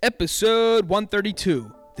Episode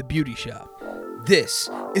 132, The Beauty Shop. This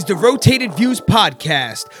is the Rotated Views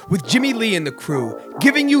podcast with Jimmy Lee and the crew,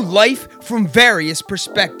 giving you life from various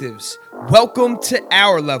perspectives. Welcome to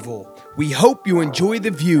our level. We hope you enjoy the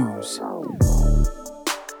views.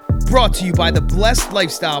 Brought to you by the Blessed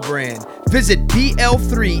Lifestyle brand. Visit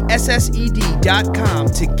BL3SSED.com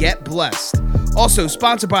to get blessed. Also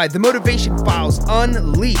sponsored by The Motivation Files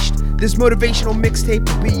Unleashed. This motivational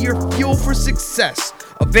mixtape will be your fuel for success.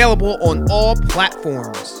 Available on all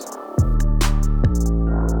platforms.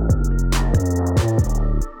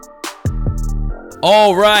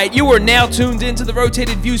 All right, you are now tuned into the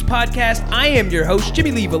Rotated Views podcast. I am your host,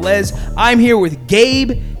 Jimmy Lee Velez. I'm here with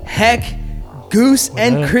Gabe, Heck, Goose,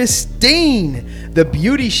 and Christine, The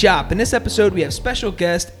Beauty Shop. In this episode, we have special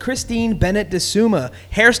guest Christine Bennett DeSuma,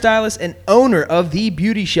 hairstylist and owner of The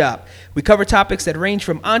Beauty Shop. We cover topics that range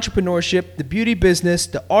from entrepreneurship, the beauty business,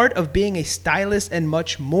 the art of being a stylist, and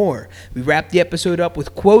much more. We wrap the episode up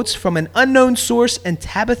with quotes from an unknown source and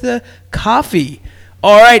Tabitha Coffee.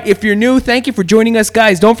 All right, if you're new, thank you for joining us,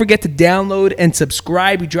 guys. Don't forget to download and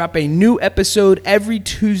subscribe. We drop a new episode every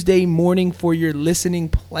Tuesday morning for your listening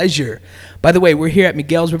pleasure. By the way, we're here at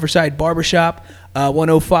Miguel's Riverside Barbershop,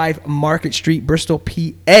 105 Market Street, Bristol, PA.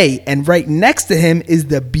 And right next to him is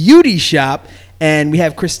The Beauty Shop. And we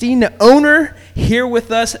have Christine, the owner, here with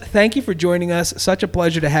us. Thank you for joining us. Such a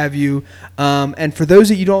pleasure to have you. And for those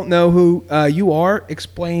of you who don't know who you are,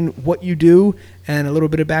 explain what you do and a little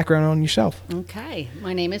bit of background on yourself. Okay.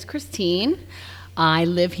 My name is Christine. I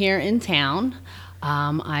live here in town.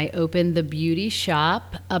 I opened The Beauty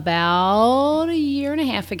Shop about a year and a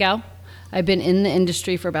half ago. I've been in the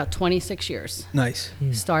industry for about 26 years. Nice.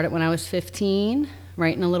 Started when I was 15.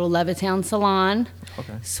 Right in a little Levittown salon,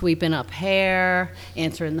 sweeping up hair,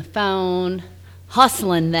 answering the phone,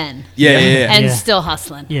 hustling then. And still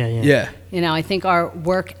hustling. Yeah. You know, I think our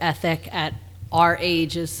work ethic at our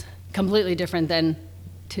age is completely different than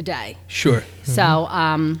today. Sure. Mm-hmm. So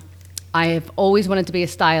I have always wanted to be a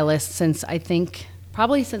stylist since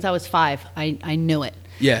probably since I was 5. I knew it.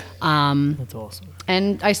 Yeah. That's awesome.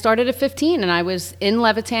 And I started at 15, and I was in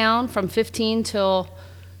Levittown from 15 till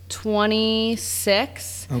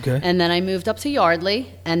 26. Okay. And then I moved up to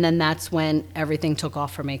Yardley, and then that's when everything took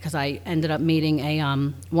off for me because I ended up meeting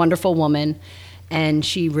a wonderful woman, and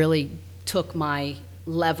she really took my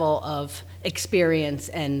level of experience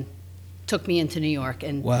and took me into New York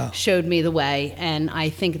and showed me the way. And I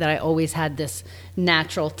think that I always had this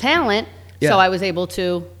natural talent, so I was able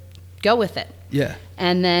to go with it. Yeah.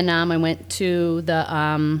 And then I went to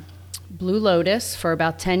the Blue Lotus for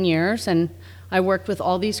about 10 years, and I worked with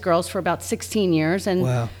all these girls for about 16 years,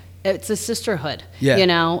 and it's a sisterhood, you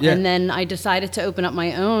know? Yeah. And then I decided to open up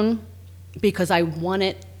my own because I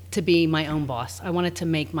wanted to be my own boss. I wanted to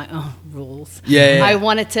make my own rules. Yeah. I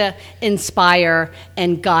wanted to inspire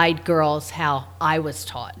and guide girls how I was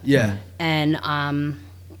taught. Yeah. And I'm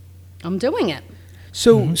doing it.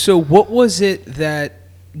 So what was it that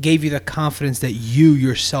gave you the confidence that you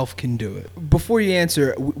yourself can do it? Before you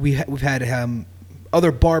answer, we've had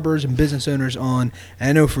other barbers and business owners on,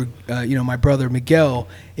 and I know for my brother Miguel,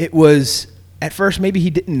 it was at first maybe he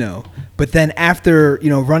didn't know, but then after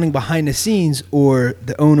running behind the scenes, or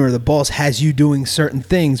the owner or the boss has you doing certain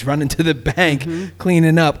things, running to the bank,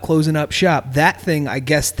 cleaning up, closing up shop, that thing, I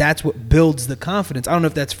guess that's what builds the confidence. I don't know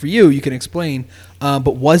if that's for you, you can explain,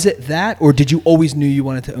 but was it that, or did you always knew you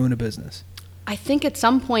wanted to own a business? I think at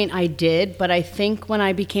some point I did, but I think when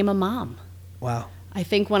I became a mom. Wow. I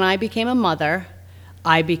think when I became a mother,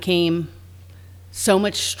 I became so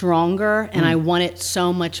much stronger, and I wanted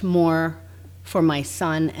so much more for my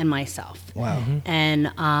son and myself. Wow. Mm-hmm. And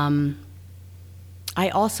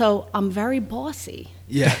I'm very bossy.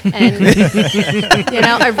 Yeah. And,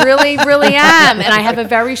 I really, really am. And I have a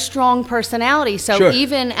very strong personality. So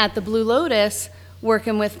even at the Blue Lotus,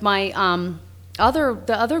 working with my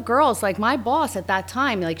the other girls, like my boss at that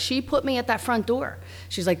time, like she put me at that front door.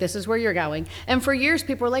 She's like, this is where you're going. And for years,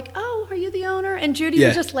 people were like, oh, are you the owner? And Judy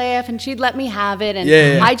would just laugh, and she'd let me have it.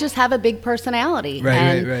 And I just have a big personality.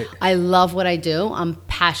 Right. I love what I do. I'm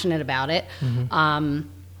passionate about it. I'm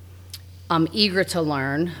eager to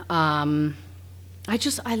learn. I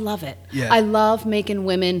love it. Yeah. I love making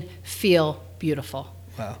women feel beautiful.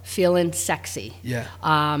 Wow. Feeling sexy. Yeah.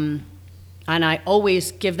 And I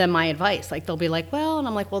always give them my advice. Like, they'll be like, well, and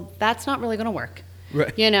I'm like, well, that's not really going to work.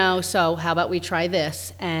 Right. So how about we try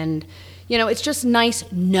this? And, it's just nice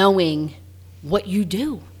knowing what you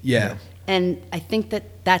do. Yeah. And I think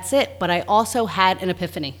that's it. But I also had an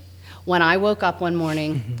epiphany. When I woke up one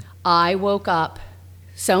morning, I woke up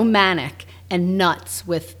so manic and nuts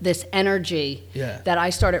with this energy that I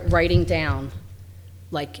started writing down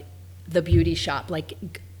like the beauty shop, like,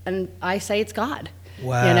 and I say it's God.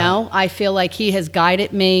 Wow. You know, I feel like he has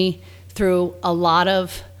guided me through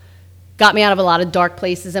got me out of a lot of dark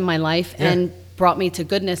places in my life and brought me to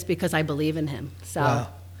goodness because I believe in him. So. Wow.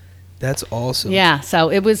 That's awesome. Yeah, so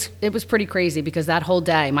it was pretty crazy because that whole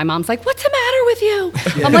day, my mom's like, "What's the matter with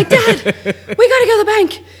you?" I'm like, "Dad, we gotta go to the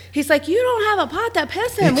bank." He's like, "You don't have a pot to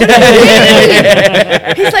piss in." What do you mean?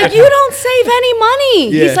 He's like, "You don't save any money."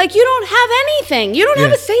 Yeah. He's like, "You don't have anything. You don't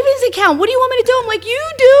have a savings account. What do you want me to do?" I'm like, "You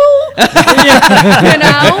do." You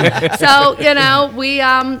know. So we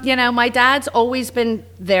my dad's always been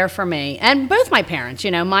there for me, and both my parents. You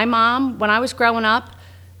know, my mom, when I was growing up,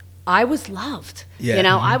 I was loved. Yeah. You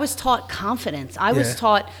know, I was taught confidence. I was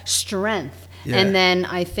taught strength. Yeah. And then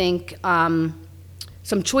I think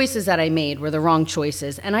some choices that I made were the wrong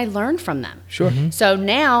choices, and I learned from them. Sure. Mm-hmm. So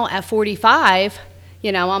now at 45,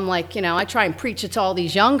 I'm like, I try and preach it to all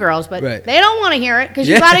these young girls, but they don't want to hear it because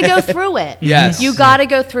you got to go through it. Yes. You got to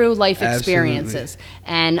go through life experiences.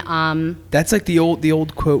 And that's like the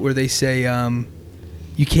old quote where they say,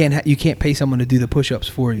 you can't pay someone to do the push-ups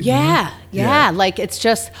for you. Yeah. Like, it's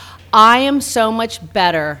just, I am so much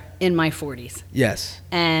better in my 40s. Yes.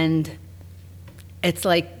 And it's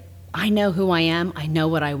like, I know who I am. I know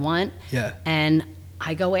what I want. Yeah. And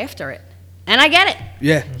I go after it. And I get it.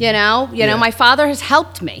 Yeah. You know, my father has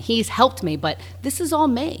helped me. He's helped me, but this is all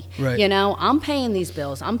me. Right. I'm paying these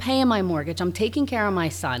bills. I'm paying my mortgage. I'm taking care of my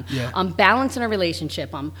son. Yeah. I'm balancing a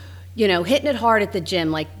relationship. I'm, hitting it hard at the gym.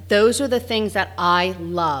 Like, those are the things that I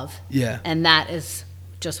love. Yeah. And that is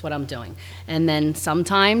just what I'm doing. And then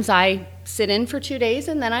sometimes I sit in for 2 days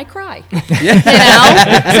and then I cry. So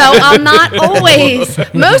I'm not always,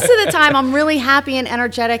 most of the time I'm really happy and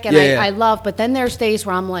energetic and I love, but then there's days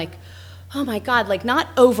where I'm like, oh my God, like, not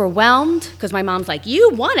overwhelmed, because my mom's like,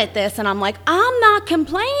 you wanted this, and I'm like, I'm not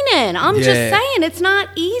complaining. I'm just saying it's not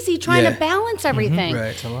easy trying to balance everything.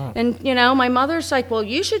 Right. It's a lot. And, my mother's like, well,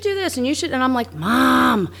 you should do this and you should, and I'm like,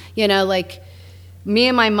 Mom, like, me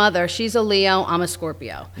and my mother, she's a Leo, I'm a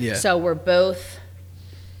Scorpio. Yeah. So we're both,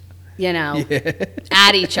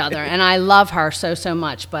 at each other. And I love her so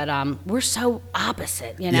much. But we're so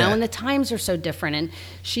opposite, and the times are so different. And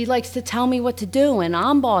she likes to tell me what to do, and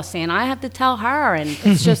I'm bossy, and I have to tell her. And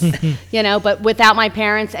it's just, but without my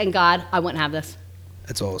parents and God, I wouldn't have this.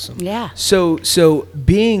 That's awesome. Yeah. So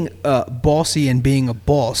being bossy and being a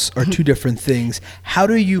boss are two different things. How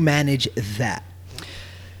do you manage that?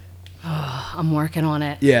 I'm working on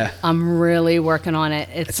it. Yeah. I'm really working on it.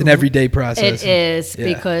 It's an everyday process. It is,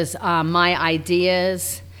 because my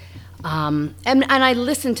ideas, and I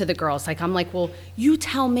listen to the girls. Like, I'm like, well, you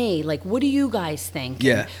tell me, like, what do you guys think?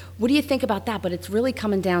 Yeah. And what do you think about that? But it's really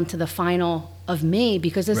coming down to the final of me,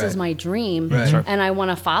 because this is my dream, and I want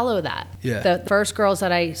to follow that. Yeah. The first girls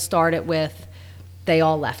that I started with, they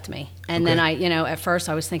all left me. And then at first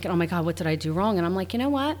I was thinking, oh my God, what did I do wrong? And I'm like, you know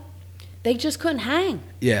what? They just couldn't hang.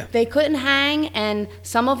 Yeah. They couldn't hang, and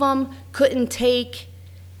some of them couldn't take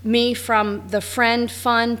me from the friend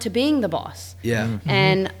fun to being the boss. Yeah. Mm-hmm.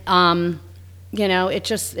 And it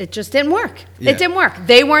just didn't work. Yeah. It didn't work.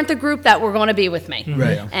 They weren't the group that were going to be with me.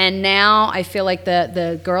 Right. And now I feel like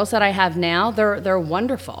the girls that I have now, they're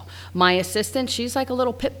wonderful. My assistant, she's like a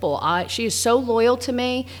little pit bull. She is so loyal to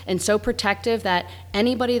me and so protective that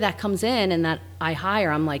anybody that comes in and that I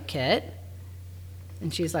hire, I'm like, Kit,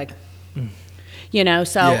 and she's like,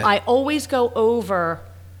 so I always go over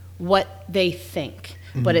what they think,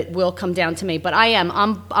 but it will come down to me. But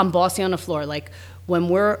I'm bossy on the floor. Like, when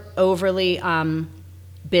we're overly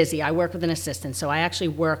busy, I work with an assistant, so I actually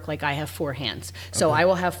work like I have 4 hands. So I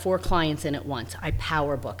will have 4 clients in at once. I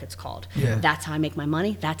power book, it's called. Yeah. That's how I make my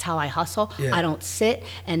money. That's how I hustle. Yeah. I don't sit.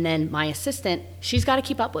 And then my assistant, she's got to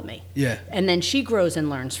keep up with me. Yeah. And then she grows and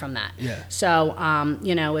learns from that. Yeah. So,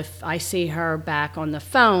 if I see her back on the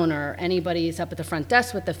phone or anybody's up at the front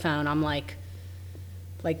desk with the phone, I'm like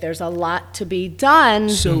there's a lot to be done.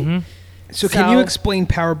 So can you explain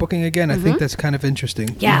power booking again? I think that's kind of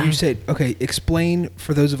interesting. Yeah. You said, explain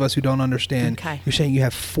for those of us who don't understand. Okay. You're saying you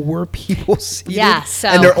have 4 people seated? Yeah, so-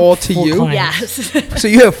 and they're all to 4 you? clients. Yes. So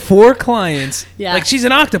you have 4 clients. Yeah. Like, she's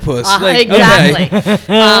an octopus. Exactly.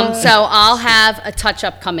 So I'll have a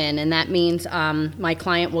touch-up come in, and that means my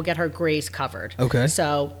client will get her grays covered. Okay.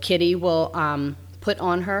 So Kitty will put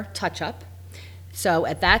on her touch-up. So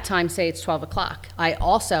at that time, say it's 12 o'clock,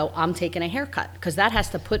 I'm taking a haircut, because that has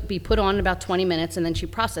to be put on in about 20 minutes, and then she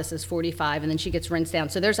processes 45, and then she gets rinsed down.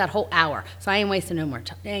 So there's that whole hour. So I ain't wasting no more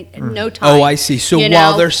time. No time. Oh, I see. So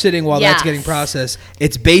while they're sitting, that's getting processed,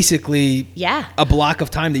 it's basically a block of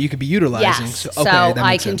time that you could be utilizing. Yes. So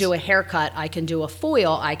I can do a haircut, I can do a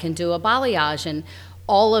foil, I can do a balayage, and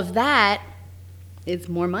all of that it's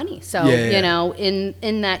more money. So, you know,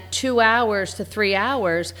 in that 2 hours to 3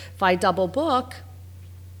 hours, if I double book,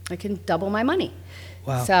 I can double my money.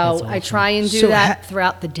 Wow. So awesome. I try and do that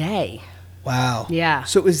throughout the day. Wow. Yeah.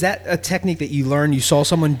 So is that a technique that you learned, you saw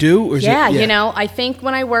someone do? Or is it, you know, I think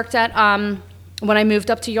when I worked at, when I moved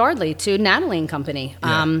up to Yardley, to Natalie and Company,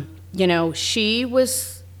 you know, she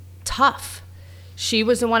was tough. She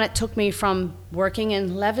was the one that took me from working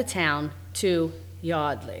in Levittown to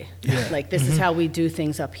Yardley. Yeah. Like, this is how we do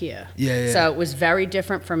things up here. So it was very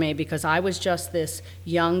different for me because I was just this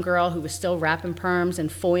young girl who was still wrapping perms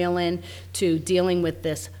and foiling to dealing with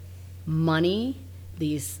this money,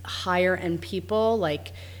 these higher end people.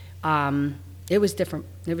 Like, it was different.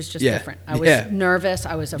 It was just different. I was nervous.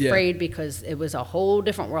 I was afraid because it was a whole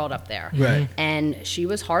different world up there. Right. And she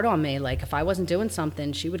was hard on me. Like, if I wasn't doing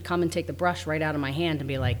something, she would come and take the brush right out of my hand and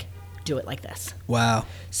be like, do it like this. Wow.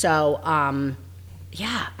 So,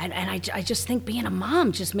 yeah, and I just think being a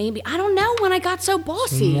mom just made me, I don't know when I got so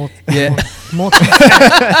bossy. More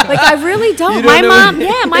like, I really don't. My mom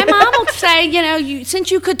will say, you know,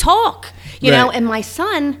 since you could talk, you know, and my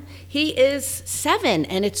son, he is 7,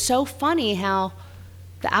 and it's so funny how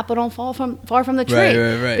the apple don't fall far from the tree.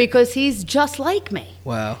 Right. Because he's just like me.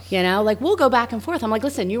 Wow. You know, like, we'll go back and forth. I'm like,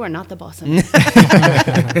 listen, you are not the boss of me.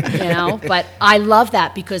 You know, but I love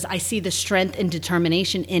that because I see the strength and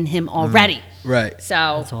determination in him already. Right. So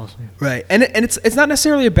that's awesome. Right. And it's not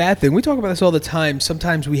necessarily a bad thing. We talk about this all the time.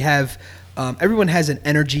 Sometimes we have everyone has an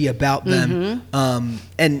energy about them,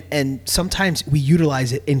 and sometimes we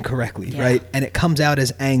utilize it incorrectly, right? And it comes out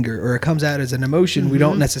as anger, or it comes out as an emotion we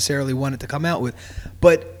don't necessarily want it to come out with.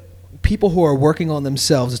 But people who are working on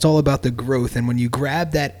themselves, it's all about the growth. And when you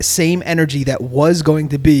grab that same energy that was going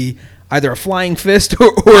to be either a flying fist or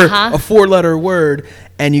a 4-letter word,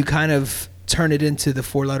 and you kind of turn it into the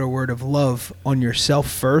 4-letter word of love on yourself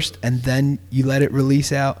first, and then you let it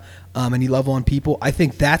release out, and you love on people, I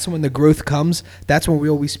think that's when the growth comes. That's when we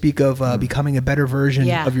always speak of becoming a better version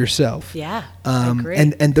of yourself. Yeah, I agree.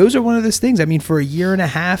 And those are one of those things. I mean, for a year and a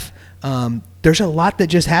half, there's a lot that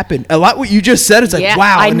just happened. A lot what you just said, it's like,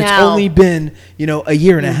 wow, and it's only been, you know, a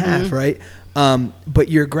year and a half, right? But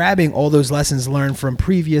you're grabbing all those lessons learned from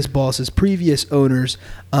previous bosses, previous owners.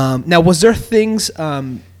 Now, was there things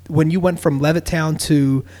when you went from Levittown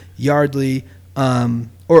to Yardley,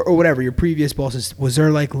 or whatever, your previous bosses, was there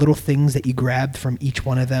like little things that you grabbed from each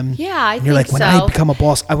one of them? Yeah, I think so. You're like, when I become a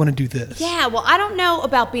boss, I want to do this. Yeah, well, I don't know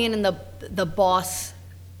about being in the boss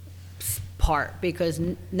part, because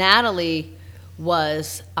Natalie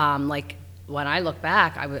was, like, when I look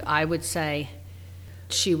back, I would say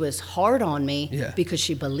she was hard on me because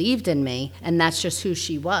she believed in me, and that's just who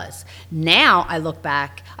she was. Now I look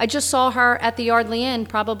back, I just saw her at the Yardley Inn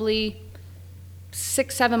probably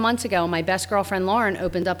 6-7 months ago. My best girlfriend Lauren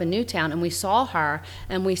opened up in Newtown, and we saw her,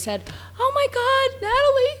 and we said, oh my God,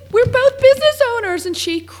 Natalie, we're both business owners. And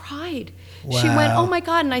she cried. Wow. She went, oh my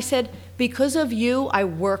God. And I said, because of you, I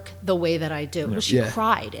work the way that I do. Well, she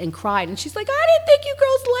cried and cried. And she's like, I didn't think you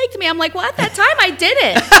girls liked me. I'm like, well, at that time I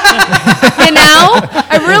didn't. You know,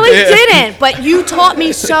 I really didn't. But you taught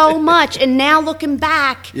me so much. And now looking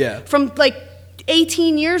back from like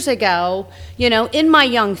 18 years ago, you know, in my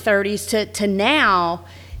young 30s to now,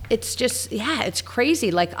 it's just, it's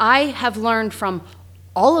crazy. Like, I have learned from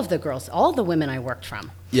all of the girls, all the women I worked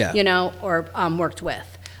from, you know, or worked with.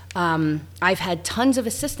 I've had tons of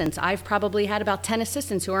assistants. I've probably had about 10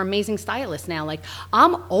 assistants who are amazing stylists now. Like,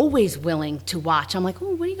 I'm always willing to watch. I'm like,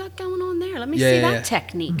 oh, what do you got going on there? Let me see that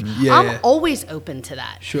technique. I'm always open to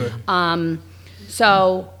that. Sure.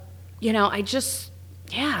 So, you know, I just,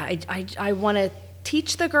 I want to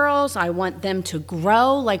teach the girls. I want them to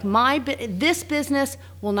grow. Like, this business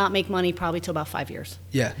will not make money probably till about 5 years.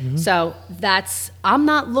 Yeah. So I'm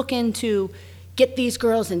not looking to get these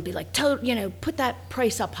girls and be like, you know, put that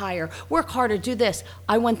price up higher, work harder, do this.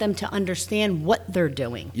 I want them to understand what they're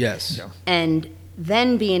doing. Yes. And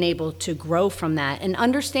then being able to grow from that, and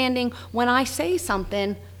understanding when I say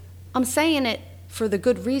something, I'm saying it for the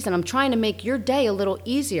good reason. I'm trying to make your day a little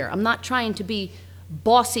easier. I'm not trying to be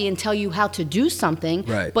bossy and tell you how to do something,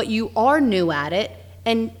 but you are new at it,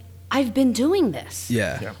 and I've been doing this.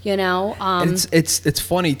 Yeah. You know, and it's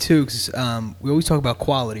funny too, because we always talk about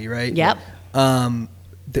quality, right? Yep.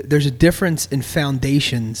 There's a difference in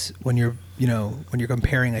foundations when you're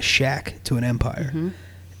comparing a shack to an empire,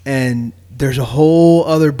 and there's a whole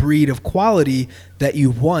other breed of quality that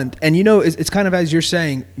you want. And you know, it's kind of, as you're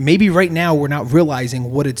saying, maybe right now we're not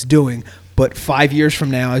realizing what it's doing, but 5 years from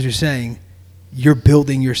now, as you're saying, you're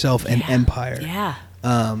building yourself an empire. Yeah.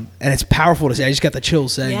 And it's powerful to say. I just got the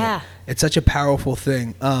chills saying it. It's such a powerful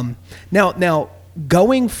thing. Now,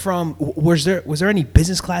 going from, was there any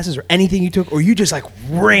business classes or anything you took, or you just like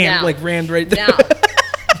rammed right there? No.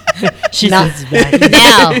 She says back.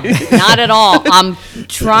 No, not at all. I'm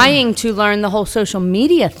trying to learn the whole social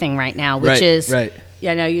media thing right now, which is,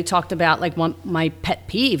 you know, you talked about like my pet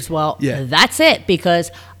peeves. Well, that's it,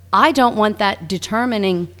 because I don't want that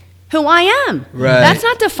determining who I am. Right. That's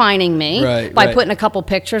not defining me by putting a couple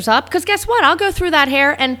pictures up, because guess what? I'll go through that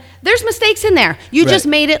hair and there's mistakes in there. You just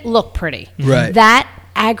made it look pretty. Right. That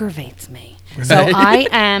aggravates me. So I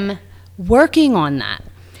am working on that.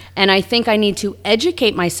 And I think I need to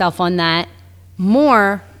educate myself on that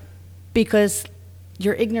more, because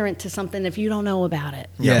you're ignorant to something if you don't know about it.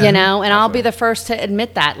 Yeah. You know, and I'll be the first to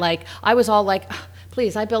admit that. Like, I was all like,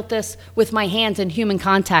 please, I built this with my hands in human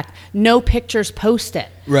contact. No pictures posted.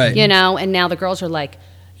 Right. You know, and now the girls are like,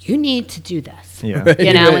 you need to do this. Yeah.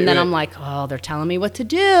 You know, and then I'm like, oh, they're telling me what to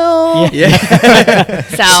do. Yeah.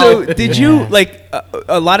 So did you, like,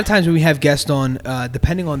 a lot of times when we have guests on,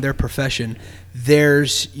 depending on their profession,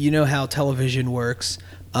 there's, you know how television works,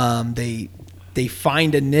 they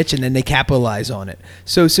find a niche and then they capitalize on it.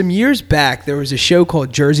 So some years back, there was a show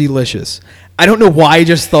called Jerseylicious. I don't know why I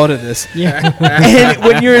just thought of this. Yeah. And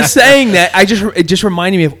when you're saying that, it just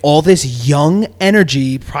reminded me of all this young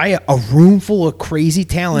energy, probably a room full of crazy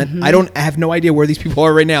talent. Mm-hmm. I have no idea where these people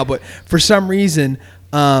are right now, but for some reason,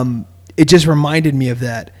 it just reminded me of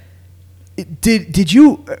that. Did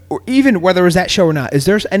you, or even whether it was that show or not, is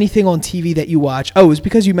there anything on TV that you watch? Oh, it's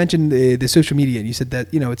because you mentioned the social media and you said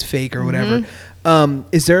that, you know, it's fake or whatever.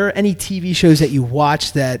 Is there any TV shows that you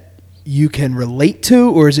watch that you can relate to,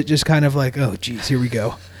 or is it just kind of like, oh, geez, here we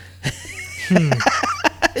go?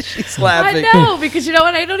 She's laughing. I know, because you know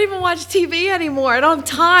what? I don't even watch TV anymore. I don't have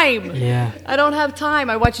time. Yeah. I don't have time.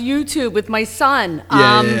 I watch YouTube with my son.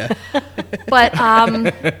 Yeah. But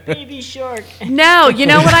Baby Shark. no, you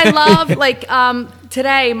know what I love? Like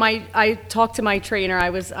today, I talked to my trainer. I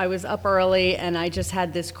was up early, and I just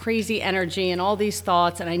had this crazy energy and all these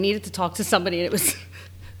thoughts, and I needed to talk to somebody, and it was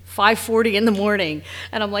 5:40 in the morning,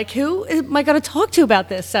 and I'm like, who am I going to talk to about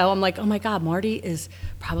this? So I'm like, oh my God, Marty is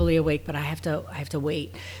probably awake, but I have to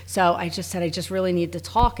wait. So I just said, I just really need to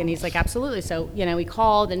talk, and he's like, absolutely. So, you know, he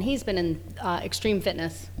called, and he's been in extreme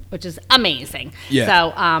fitness, which is amazing. Yeah.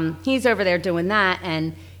 So he's over there doing that,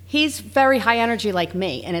 and he's very high energy like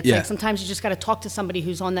me, and it's like sometimes you just got to talk to somebody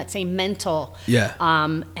who's on that same mental. Yeah.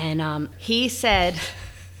 And he said,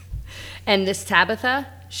 and this Tabitha,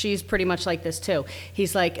 she's pretty much like this too.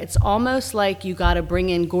 He's like, it's almost like you got to bring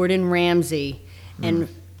in Gordon Ramsay and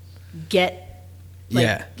get,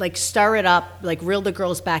 like stir it up, like reel the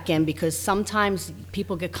girls back in, because sometimes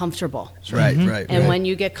people get comfortable. Right. And when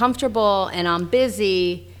you get comfortable, and I'm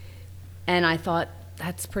busy, and I thought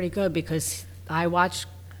that's pretty good, because I watch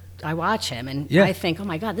him, and I think, oh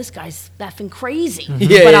my God, this guy's effing crazy.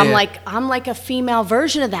 But I'm like a female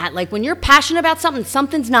version of that. Like when you're passionate about something,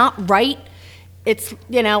 something's not right. It's,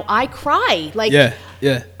 you know, I cry. Like,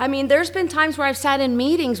 I mean, there's been times where I've sat in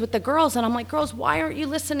meetings with the girls, and I'm like, girls, why aren't you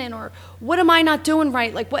listening? Or what am I not doing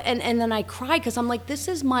right? Like, what? And then I cry, because I'm like, this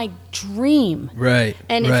is my dream. Right.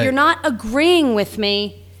 And if you're not agreeing with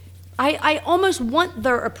me, I almost want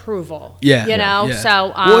their approval. Yeah. You know? Yeah.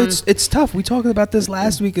 So, well, it's tough. We talked about this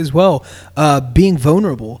last week as well. Being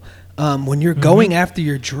vulnerable. When you're going after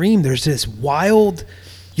your dream, there's this wild,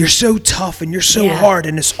 you're so tough and you're so hard,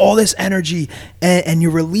 and it's all this energy, and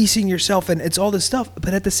you're releasing yourself, and it's all this stuff.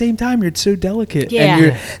 But at the same time, you're so delicate,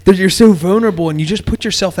 and you're so vulnerable, and you just put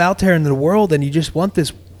yourself out there into the world, and you just want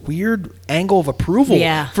this weird angle of approval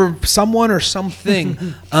for someone or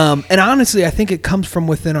something. And honestly, I think it comes from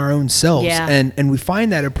within our own selves, and we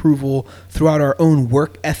find that approval throughout our own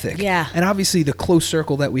work ethic, and obviously the close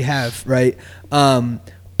circle that we have, right?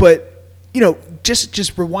 But you know,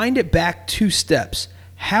 just rewind it back 2 steps.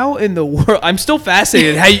 How in the world? I'm still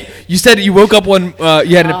fascinated. How you said you woke up when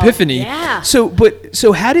you had an epiphany. Yeah. So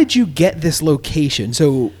how did you get this location?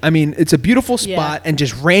 So I mean, it's a beautiful spot, and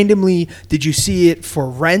just randomly did you see it for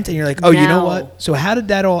rent, and you're like, oh, you know what? So how did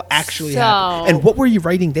that all actually happen? And what were you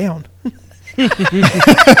writing down? I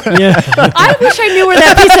wish I knew where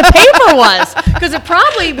that piece of paper was, because it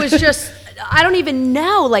probably was just, I don't even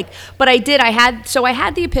know. Like, but I did. I had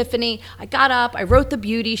the epiphany. I got up. I wrote the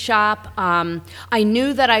beauty shop. I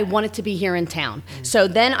knew that I wanted to be here in town. So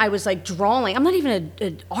then I was like drawing. I'm not even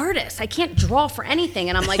an artist. I can't draw for anything.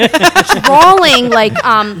 And I'm like drawing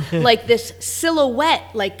like this silhouette,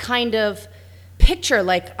 like kind of picture.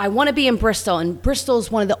 Like, I want to be in Bristol, and Bristol is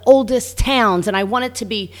one of the oldest towns, and I want it to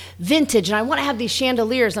be vintage, and I want to have these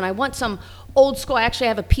chandeliers, and I want some old school. I actually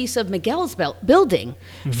have a piece of Miguel's building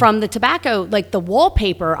from the tobacco, like the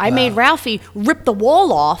wallpaper. I made Ralphie rip the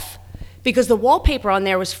wall off because the wallpaper on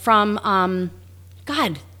there was from,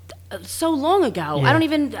 God, so long ago. Yeah. I don't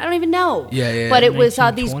even know. Yeah. But it was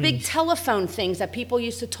these 1920s. big telephone things that people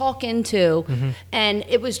used to talk into, and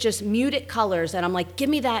it was just muted colors. And I'm like, give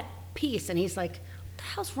me that piece. And he's like, what the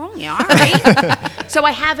hell's wrong? Yeah, all right. So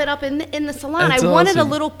I have it up in the salon. That's I wanted a awesome.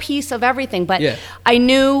 little piece of everything, but Yeah. I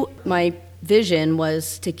knew my vision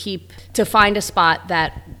was to find a spot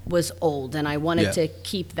that was old, and I wanted Yeah. to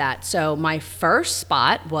keep that. So my first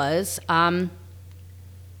spot was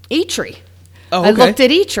Eatery. Oh, I okay. looked at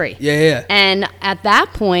Eatery. Yeah. And at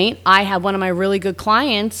that point, I had one of my really good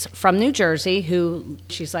clients from New Jersey who,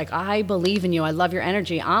 she's like, I believe in you. I love your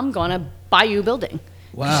energy. I'm going to buy you a building.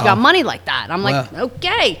 Wow. She's got money like that. I'm like, Wow.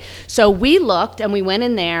 okay. So we looked and we went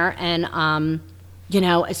in there, and,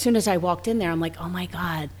 as soon as I walked in there, I'm like, oh my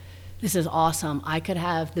God, this is awesome. I could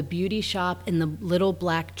have the beauty shop in the little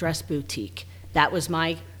black dress boutique. That was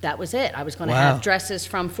it. I was going to Wow. have dresses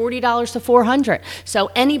from $40 to $400. So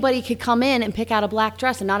anybody could come in and pick out a black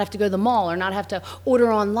dress and not have to go to the mall or not have to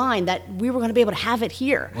order online, that we were going to be able to have it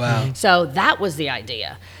here. Wow. So that was the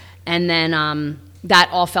idea. And then that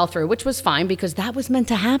all fell through, which was fine because that was meant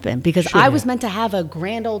to happen, because I was meant to have a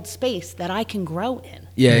grand old space that I can grow in.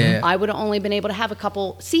 Yeah. I would have only been able to have a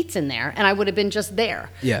couple seats in there, and I would have been just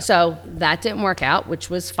there. Yeah. So that didn't work out, which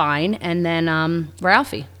was fine. And then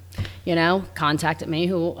Ralphie, contacted me,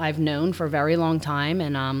 who I've known for a very long time,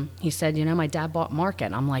 and he said, my dad bought Market.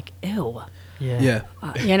 And I'm like, ew. Yeah.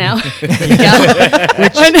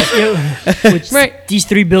 Which Right. these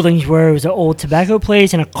three buildings were, it was an old tobacco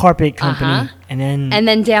place and a carpet company, Uh-huh. and And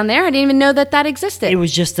then down there, I didn't even know that existed. it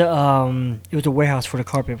was just a warehouse for the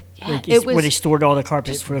carpet. Like, it was where they stored all the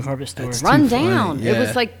carpet for the carpet store. That's run too funny, down. It yeah.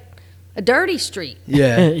 was like a dirty street.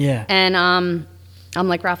 Yeah. Yeah. And I'm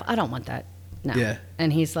like, Ralph, I don't want that. No. Yeah.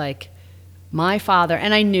 And he's like, my father,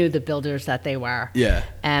 and I knew the builders that they were. Yeah.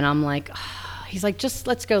 And I'm like, he's like, just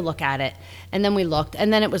let's go look at it. And then we looked,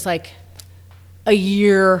 and then it was like a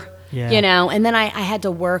year, Yeah. and then I had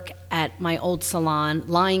to work at my old salon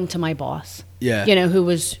lying to my boss. Yeah. Who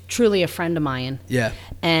was truly a friend of mine. Yeah.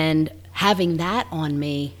 And having that on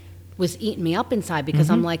me was eating me up inside, because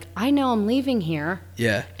I'm like, I know I'm leaving here.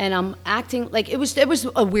 Yeah. And I'm acting like it was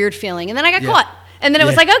a weird feeling. And then I got Yeah. caught. And then it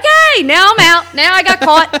was Yeah. like, okay, now I'm out. Now I got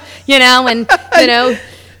caught, and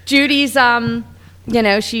Judy's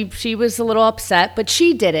she was a little upset, but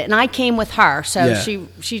she did it, and I came with her. So Yeah.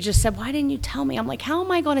 she just said, why didn't you tell me? I'm like, how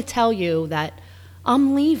am I going to tell you that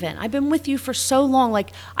I'm leaving? I've been with you for so long.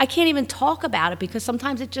 Like, I can't even talk about it, because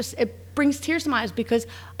sometimes it brings tears to my eyes, because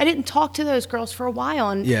I didn't talk to those girls for a while,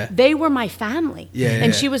 and Yeah. they were my family. Yeah,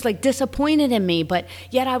 And yeah. she was like disappointed in me, but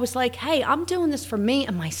yet I was like, hey, I'm doing this for me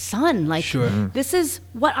and my son. Like, Sure. this is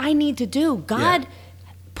what I need to do. God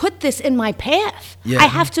put this in my path. Yeah. I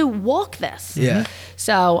have to walk this. Yeah.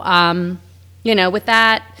 So, with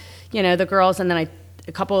that, the girls, and then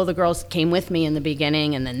a couple of the girls came with me in the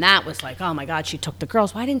beginning, and then that was like, oh my God, she took the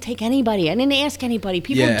girls. Well, I didn't take anybody. I didn't ask anybody.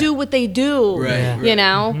 People Yeah. do what they do. Right, You right.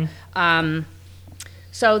 know?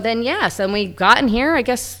 So then, then we got in here. I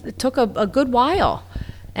guess it took a good while.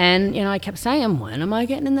 And, I kept saying, when am I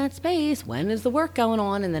getting in that space? When is the work going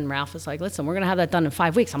on? And then Ralph was like, listen, we're going to have that done in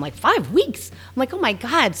 5 weeks. I'm like, 5 weeks? I'm like, oh my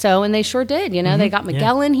God. So, and they sure did. They got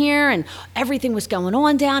Miguel in here, and everything was going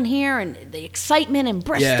on down here, and the excitement in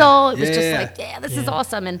Bristol. It was just Yeah. like, this is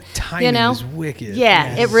awesome. And, Timing is wicked.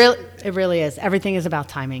 Yeah, it really is. Everything is about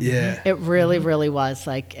timing. Yeah. It really, really was.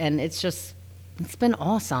 Like, and it's been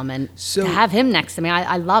awesome. And So- to have him next to me,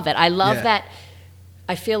 I love it. I love Yeah. that.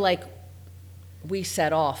 I feel like we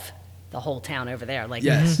set off the whole town over there. Like,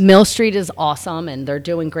 Yes. Mill Street is awesome, and they're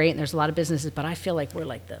doing great, and there's a lot of businesses, but I feel like we're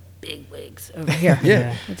like the big wigs over here.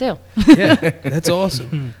 Yeah. I do. Yeah. That's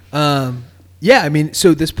awesome. I mean,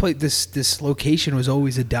 so this location was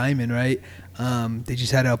always a diamond, right? They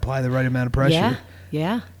just had to apply the right amount of pressure.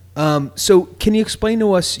 Yeah. So can you explain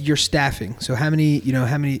to us your staffing? So how many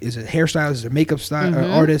is it hairstylists, is it makeup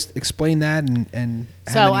style artists? Explain that and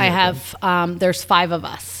how So many I of them? have, there's 5 of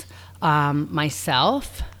us.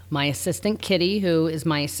 Myself, my assistant Kitty, who is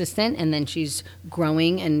my assistant, and then she's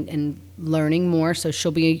growing and learning more, so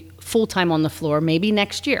she'll be full-time on the floor maybe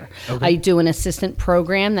next year. Okay. I do an assistant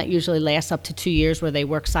program that usually lasts up to 2 years, where they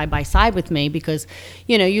work side by side with me, because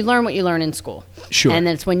you learn what you learn in school. Sure. And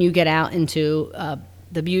then it's when you get out into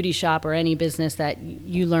the beauty shop or any business that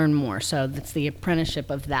you learn more. So that's the apprenticeship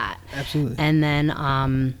of that. Absolutely. And then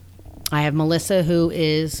I have Melissa, who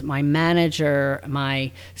is my manager,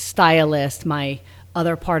 my stylist, my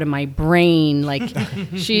other part of my brain. Like,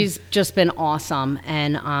 she's just been awesome.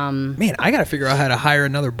 And man, I gotta figure out how to hire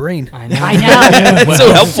another brain. I know. It's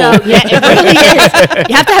so helpful. So, yeah, it really is.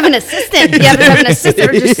 You have to have an assistant. You have to have an assistant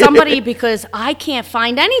or just somebody, because I can't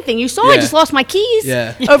find anything. You saw I just lost my keys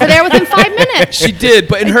over there within 5 minutes. She did,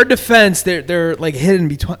 but in her defense, they're like hidden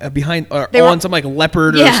behind on some like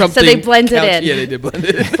leopard or something. So they blended in. Yeah, they did blend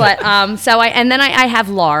it in. But I have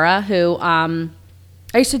Laura, who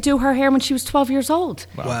I used to do her hair when she was 12 years old.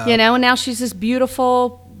 Wow. You know, and now she's this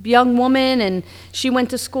beautiful young woman, and she went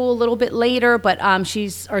to school a little bit later, but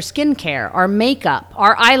she's our skincare, our makeup,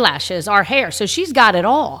 our eyelashes, our hair. So she's got it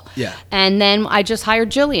all. Yeah. And then I just hired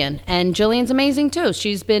Jillian, and Jillian's amazing too.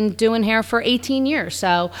 She's been doing hair for 18 years.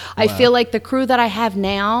 So I feel like the crew that I have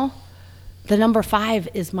now, the number 5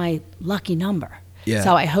 is my lucky number. Yeah.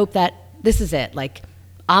 So I hope that this is it. Like,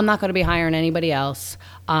 I'm not going to be hiring anybody else.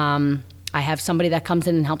 I have somebody that comes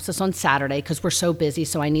in and helps us on Saturday because we're so busy.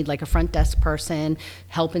 So I need like a front desk person,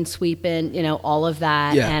 helping, sweeping, you know, all of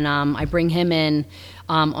that. Yeah. And I bring him in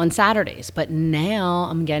on Saturdays. But now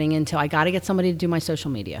I'm getting into, I got to get somebody to do my social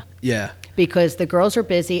media. Yeah. Because the girls are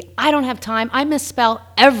busy. I don't have time. I misspell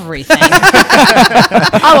everything.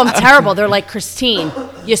 Oh, I'm terrible. They're like, Christine,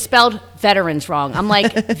 you spelled veterans wrong. I'm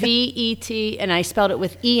like, V-E-T, and I spelled it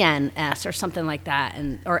with E-N-S or something like that.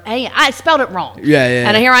 Or A. I spelled it wrong. Yeah.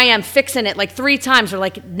 And here I am fixing it like 3 times. They're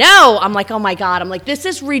like, no. I'm like, oh my God. I'm like, this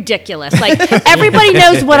is ridiculous. Like, everybody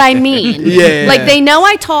knows what I mean. Yeah. Like, they know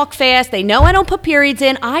I talk fast. They know I don't put periods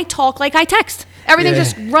in. I talk like I text. Everything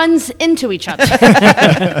just runs into each other.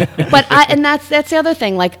 And that's the other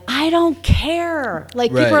thing. Like, I don't care.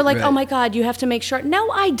 Like, people are like, oh my God, you have to make sure. No,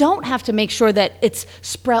 I don't have to make sure that it's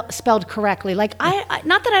spelled correctly. Like, I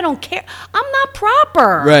not that I don't care. I'm not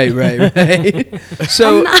proper. Right.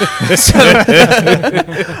 So, all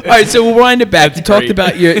right. So we'll wind it back. You talked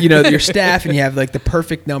about your staff, and you have like the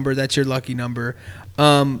perfect number. That's your lucky number.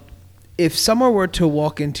 If someone were to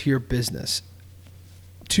walk into your business,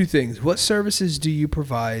 2 things. What services do you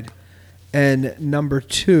provide? And number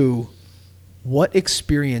 2, what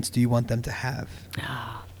experience do you want them to have?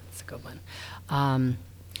 Oh, that's a good one.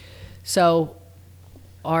 So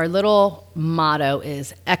our little motto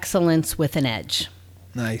is excellence with an edge.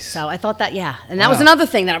 Nice. So I thought that, and that was another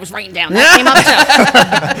thing that I was writing down. That came up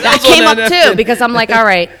too. That came up too, because I'm like, all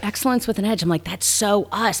right, excellence with an edge. I'm like, that's so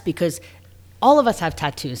us, because all of us have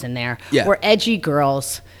tattoos in there. Yeah. We're edgy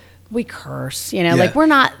girls. We curse, like we're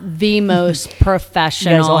not the most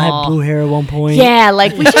professional. You guys all had blue hair at one point. Yeah,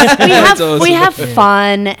 like we awesome. have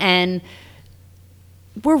fun, and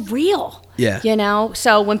we're real. Yeah.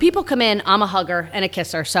 So when people come in, I'm a hugger and a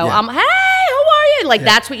kisser. So I'm, hey, how are you? Like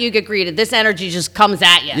that's what you get greeted. This energy just comes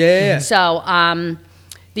at you. Yeah. So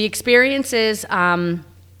the experience is, I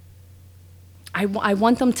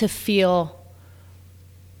want them to feel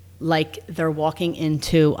like they're walking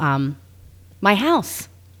into my house.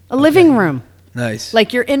 A living room. Nice.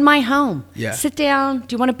 Like you're in my home. Yeah. Sit down.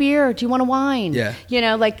 Do you want a beer? Do you want a wine?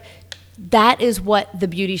 Yeah. Like that is what the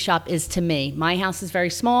beauty shop is to me. My house is very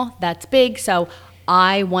small. That's big. So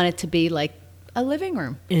I want it to be like a living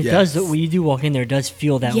room. And it does, when you do walk in there, it does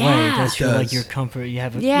feel that way. It does feel like your comfort. You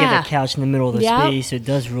have that couch in the middle of the space. So it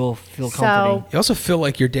does feel comforting. You also feel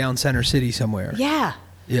like you're down Center City somewhere. Yeah.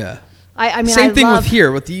 Yeah. I mean, same thing with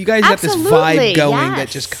here. With you guys got this vibe going that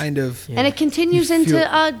just kind of, and it continues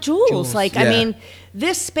into Jules. Like I mean,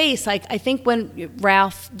 this space. Like I think when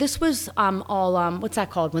Ralph, this was all what's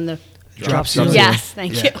that called? When the drop ceiling. Yes,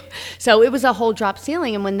 thank you. So it was a whole drop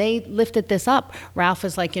ceiling, and when they lifted this up, Ralph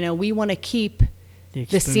was like, we want to keep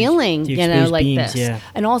the ceiling, like beams, this.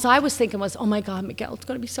 And all I was thinking was, oh my God, Miguel, it's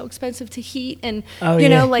going to be so expensive to heat, and oh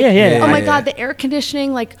my God, the air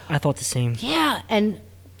conditioning. Like I thought the same. Yeah, and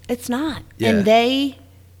it's not. Yeah. And they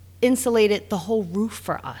insulated the whole roof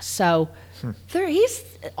for us. So he's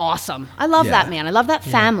awesome. I love that man. I love that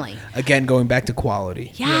family. Again, going back to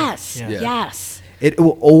quality. Yes. Yes. It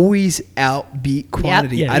will always outbeat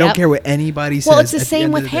quantity. Yep. I don't care what anybody says. Well, it's the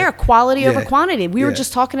same with hair. Quality over quantity. We were Yeah.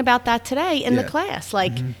 just talking about that today in the class.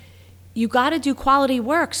 Like, you got to do quality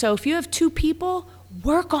work. So if you have 2 people,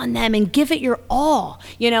 work on them and give it your all.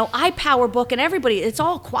 I power book and everybody, it's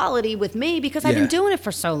all quality with me because I've been doing it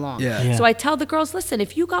for so long. Yeah. So I tell the girls, listen,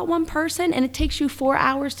 if you got one person and it takes you 4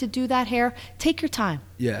 hours to do that hair, take your time.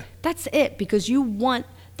 Yeah. That's it, because you want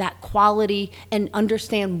that quality and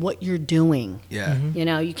understand what you're doing. Yeah.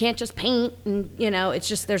 You can't just paint and, it's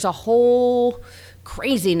just, there's a whole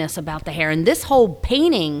craziness about the hair. And this whole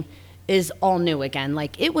painting is all new again.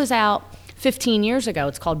 Like it was out 15 years ago,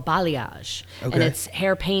 it's called balayage. Okay. And it's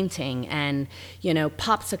hair painting and, you know,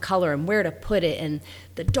 pops of color and where to put it and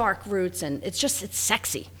the dark roots. And it's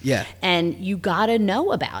sexy. Yeah. And you got to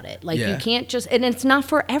know about it. Like, you can't just, and it's not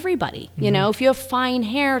for everybody. You know, if you have fine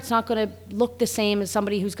hair, it's not going to look the same as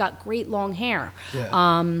somebody who's got great long hair.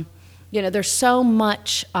 Yeah. You know, there's so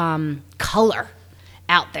much color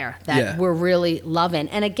out there that we're really loving.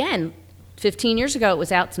 And again, 15 years ago it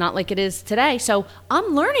was out. It's not like it is today. So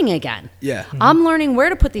I'm learning again. Yeah. Mm-hmm. I'm learning where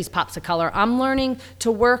to put these pops of color. I'm learning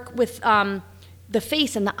to work with the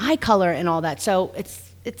face and the eye color and all that. So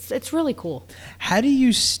it's really cool. How do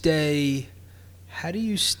you stay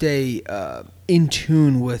in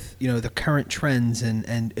tune with, you know, the current trends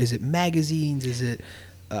and is it magazines? Is it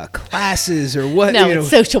classes or what? No, you know? It's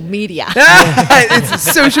social media. It's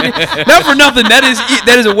social media. Not for nothing.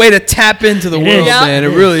 That is a way to tap into the world, man. It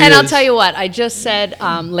really is. And I'll tell you what, I just said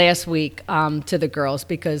last week to the girls,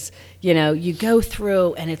 because, you know, you go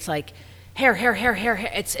through and it's like hair.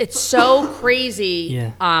 It's so crazy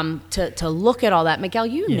to look at all that. Miguel,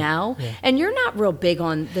 you know, and you're not real big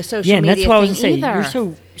on the social media that's what I was thing gonna say. either.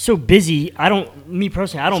 You're so busy. Me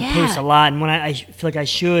personally, I don't post a lot, and when I feel like I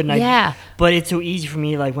should, and but it's so easy for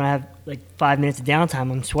me. Like when I have like 5 minutes of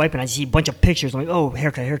downtime, I'm swiping, I see a bunch of pictures. I'm like, oh,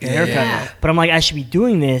 haircut. But I'm like, I should be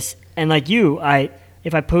doing this. And like you,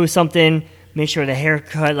 if I post something, make sure the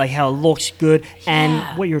haircut, like how it looks good,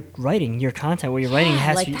 and what you're writing, your content, what you're writing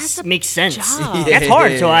has like to make sense. That's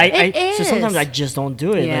hard. So so sometimes I just don't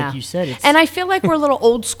do it. Like you said, and I feel like we're a little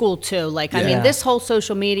old school too. Like I mean, this whole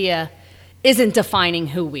social media isn't defining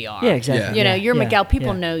who we are. Yeah, exactly. You know, you're Miguel.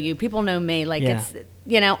 People know you. People know me. Like it's,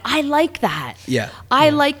 you know, I like that. Yeah. I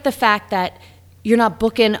like the fact that you're not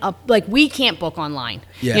booking up, like we can't book online.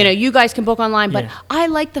 Yeah. You know, you guys can book online, but I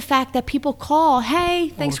like the fact that people call, hey,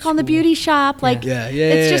 thanks for calling the beauty shop. Like,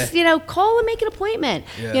 it's just, you know, call and make an appointment.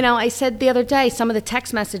 Yeah. You know, I said the other day, some of the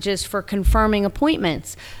text messages for confirming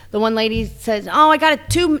appointments. The one lady says, oh, I got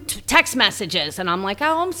 2 text messages. And I'm like,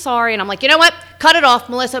 oh, I'm sorry. And I'm like, you know what? Cut it off,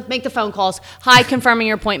 Melissa, make the phone calls. Hi, confirming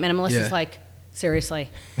your appointment. And Melissa's like, seriously.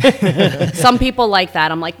 Some people like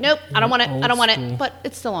that. I'm like, nope, I don't want it. But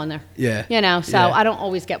it's still on there. Yeah. You know, so I don't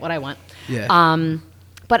always get what I want. Yeah.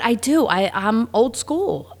 But I do. I'm old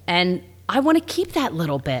school, and I want to keep that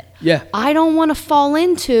little bit. Yeah. I don't want to fall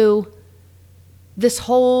into this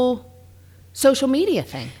whole social media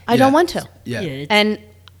thing. I don't want to. Yeah. And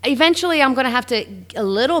eventually I'm going to have to a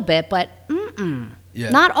little bit, but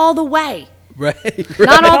not all the way. Right.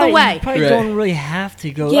 Not all the way. You probably don't really have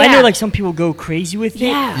to go. I know, like, some people go crazy with it,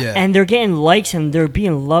 and they're getting likes, and they're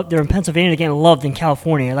being loved. They're in Pennsylvania, they're getting loved in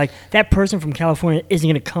California. Like, that person from California isn't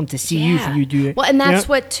going to come to see you for you to do it. Well, and that's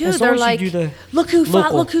what, too. They're like, look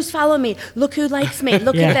who's following me. Look who likes me.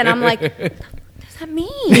 Look at that. I'm like, what does that mean?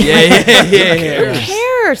 Who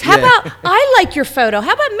cares? How about, I like your photo.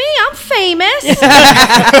 How about me? I'm famous. You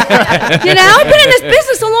know, I've been in this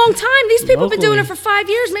business a long time. These people have been doing it for 5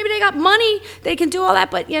 years. Maybe they got money. They can do all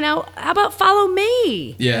that. But, you know, how about follow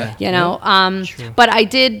me? Yeah. You know, but I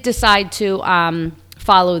did decide to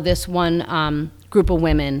follow this one group of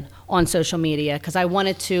women on social media because I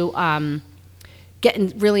wanted to get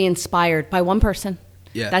really inspired by one person.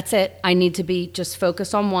 Yeah. That's it. I need to be just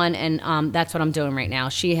focused on one, and that's what I'm doing right now.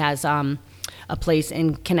 She has a place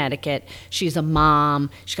in Connecticut. She's a mom.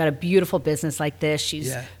 She's got a beautiful business like this.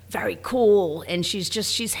 She's very cool, and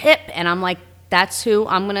she's hip. And I'm like, that's who's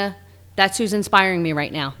inspiring me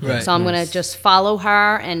right now. Right. So I'm going to just follow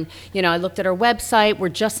her. And, you know, I looked at her website. We're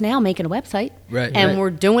just now making a website. Right. And we're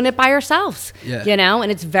doing it by ourselves. Yeah. You know,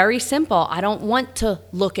 and it's very simple. I don't want to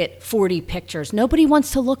look at 40 pictures. Nobody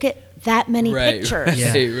wants to look at that many pictures.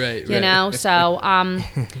 Right. You know, so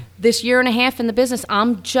this year and a half in the business,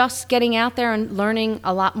 I'm just getting out there and learning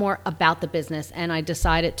a lot more about the business. And I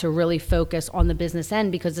decided to really focus on the business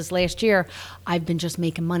end because this last year, I've been just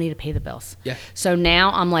making money to pay the bills. Yeah. So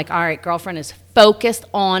now I'm like, all right, girlfriend is focused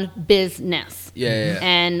on business. Yeah.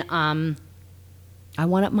 And I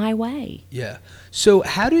want it my way. Yeah. So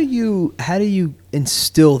how do you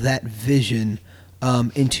instill that vision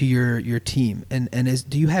into your team, and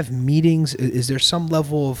do you have meetings? Is there some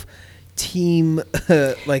level of team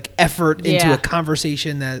like effort into a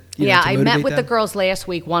conversation that I met with the girls last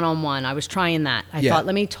week one-on-one. I was trying that. I thought,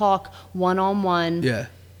 let me talk one-on-one.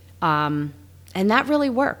 And that really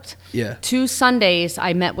worked. 2 Sundays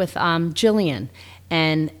I met with Jillian,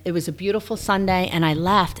 and it was a beautiful Sunday, and I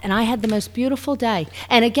left and I had the most beautiful day.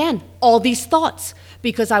 And again, all these thoughts,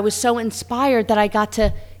 because I was so inspired that I got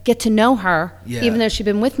to get to know her, even though she'd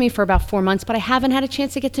been with me for about 4 months, but I haven't had a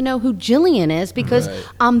chance to get to know who Jillian is because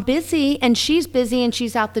I'm busy and she's busy and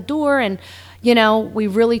she's out the door. And, you know, we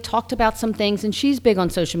really talked about some things, and she's big on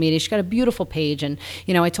social media. She's got a beautiful page, and,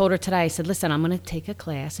 you know, I told her today, I said, listen, I'm going to take a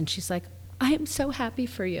class, and she's like, I am so happy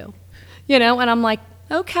for you, you know, and I'm like,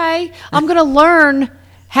 okay, I'm going to learn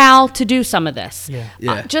how to do some of this.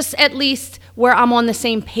 Just at least where I'm on the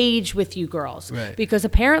same page with you girls. Right. Because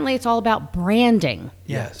apparently it's all about branding.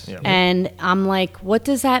 Yes. And I'm like, what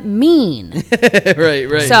does that mean?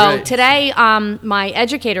 Right. So today, my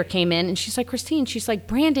educator came in and she's like, Christine, she's like,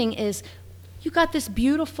 branding is, you got this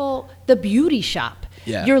beautiful, the beauty shop.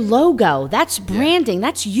 Yeah. Your logo, that's branding.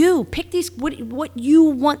 That's you. Pick these, what you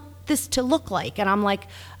want this to look like. And I'm like,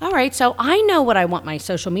 all right, so I know what I want my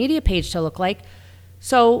social media page to look like.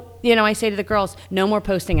 So, you know, I say to the girls, no more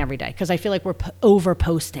posting every day, because I feel like we're over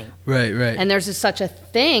posting. Right. And there's such a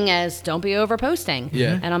thing as don't be over posting.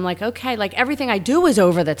 Yeah. And I'm like, okay, like everything I do is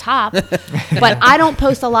over the top, but I don't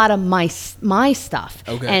post a lot of my stuff.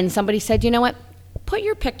 Okay. And somebody said, you know what? Put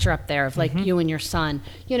your picture up there of like you and your son,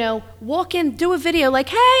 you know, walk in, do a video like,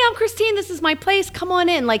 hey, I'm Christine, this is my place, come on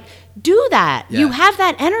in. Like, do that. Yeah. You have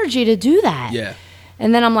that energy to do that. Yeah.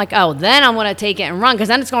 And then I'm like, oh, then I'm going to take it and run, because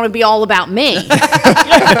then it's going to be all about me. You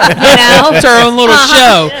know? It's our own little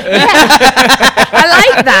show.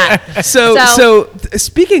 I like that. So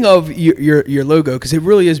speaking of your logo, because it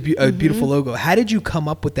really is a beautiful logo, how did you come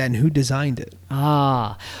up with that, and who designed it?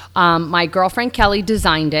 My girlfriend Kelly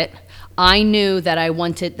designed it. I knew that I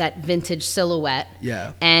wanted that vintage silhouette.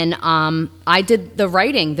 Yeah. And I did the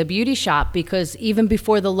writing, the beauty shop, because even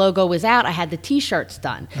before the logo was out, I had the T-shirts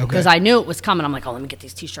done. Because I knew it was coming. I'm like, oh, let me get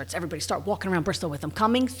these T-shirts. Everybody start walking around Bristol with them.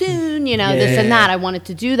 Coming soon, you know, this and that. I wanted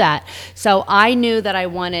to do that. So I knew that I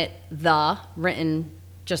wanted the written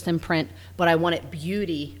just in print, but I wanted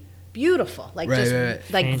beautiful. Like like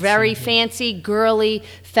fancy, very fancy, girly,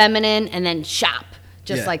 feminine, and then shop.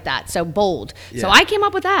 Just like that. So bold. So I came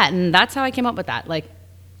up with that, and that's how I came up with that. Like,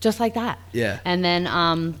 just like that. Yeah. And then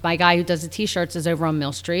my guy who does the T-shirts is over on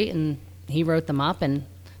Mill Street, and he wrote them up, and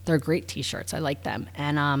they're great T-shirts. I like them.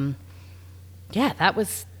 And that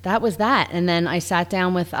was that. And then I sat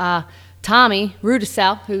down with Tommy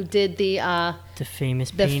Rudisell, who did the famous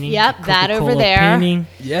painting. Yep, that over there. Painting.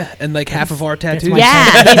 Yeah, and like half of our tattoos.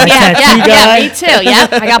 Yeah, me too. Yeah,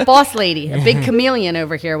 I got Boss Lady, a big chameleon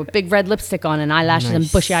over here with big red lipstick on and eyelashes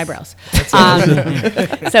and bushy eyebrows.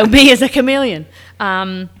 So me as a chameleon.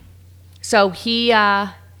 So he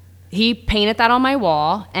painted that on my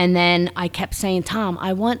wall, and then I kept saying, Tom,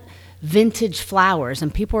 I want vintage flowers,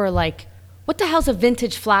 and people were like, what the hell's a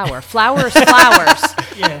vintage flower? Flowers.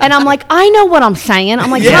 And I'm like, I know what I'm saying.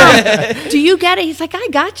 I'm like, Tom, do you get it? He's like, I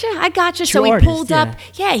gotcha. So he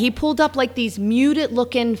pulled up like these muted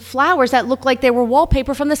looking flowers that look like they were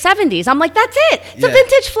wallpaper from the 70s. I'm like, that's it. It's a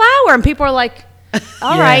vintage flower. And people are like,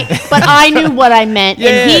 all right. But I knew what I meant,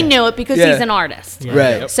 and he knew it because he's an artist.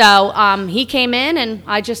 Right. So he came in, and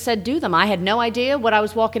I just said, do them. I had no idea what I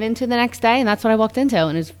was walking into the next day, and that's what I walked into,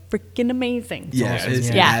 and it was freaking amazing. Yeah, awesome. it's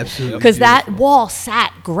absolutely. Because that wall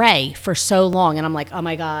sat gray for so long, and I'm like, oh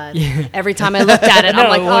my God. Every time I looked at it, I'm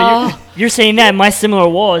like, oh. You're saying that my similar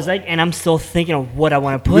wall is like, and I'm still thinking of what I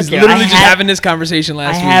want to put there. We literally just having this conversation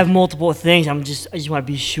last week. I have multiple things. I just want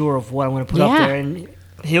to be sure of what I want to put up there, and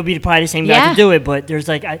he'll be probably the same guy to do it, but there's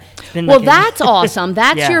like that's awesome.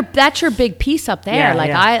 That's your big piece up there.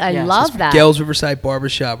 I love that. Gail's Riverside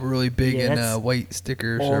Barbershop, we're really big in white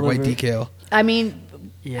stickers or white decal. I mean,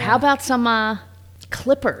 how about some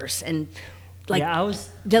clippers and like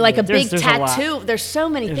a big tattoo? There's so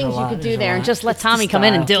many things you could do there, and just let Tommy come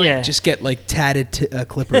in and do it. Just get like tatted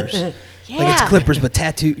clippers. Like it's clippers,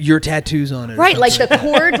 but your tattoos on it. Right, like the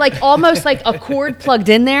cord, like almost like a cord plugged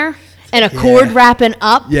in there. And a cord wrapping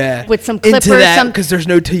up with some clippers. Into that, because there's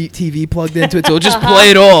no TV plugged into it, so we'll just play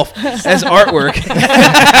it off as artwork.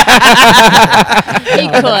 He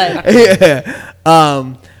could.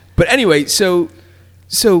 But anyway, so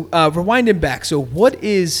rewinding back. So what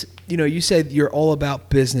is, you said you're all about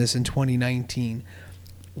business in 2019.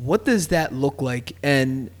 What does that look like?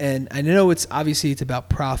 And I know it's about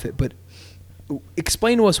profit, but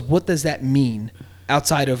explain to us, what does that mean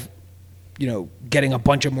outside of getting a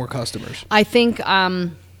bunch of more customers? I think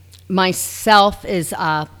myself is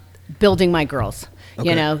building my girls.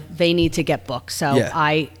 Okay. They need to get booked. So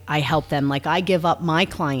I help them. Like, I give up my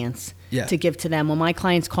clients to give to them. When my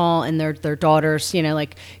clients call and their daughters,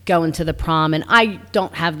 like going to the prom, and I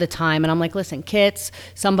don't have the time, and I'm like, listen, Kits,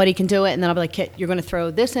 somebody can do it. And then I'll be like, Kit, you're going to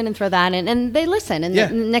throw this in and throw that in. And they listen. And the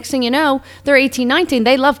next thing you know, they're 18, 19.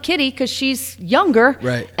 They love Kitty because she's younger.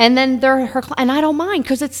 Right. And then they're her, and I don't mind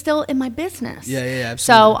because it's still in my business. Yeah, absolutely.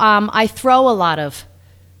 So I throw a lot of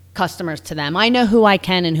customers to them. I know who I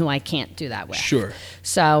can and who I can't do that with. Sure.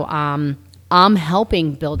 So I'm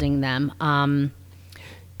helping building them.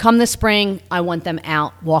 Come the spring, I want them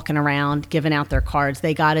out walking around, giving out their cards.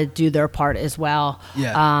 They got to do their part as well.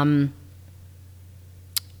 Yeah. I'm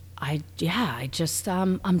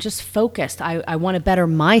just focused. I want to better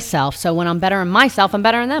myself. So when I'm bettering myself, I'm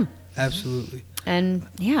bettering them. Absolutely. And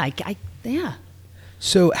yeah.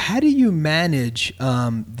 So how do you manage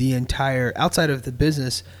the entire, outside of the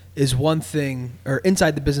business is one thing, or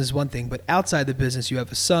inside the business is one thing, but outside the business, you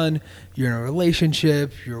have a son, you're in a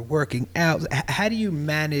relationship, you're working out. How do you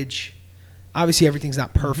manage, obviously everything's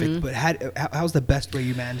not perfect, but how's the best way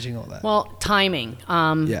you're managing all that? Well, timing.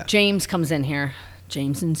 James comes in here.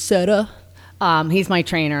 James Insetta. He's my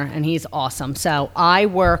trainer, and he's awesome. So I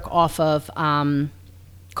work off of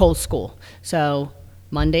Cole's school. So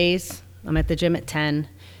Mondays, I'm at the gym at 10.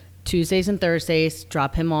 Tuesdays and Thursdays,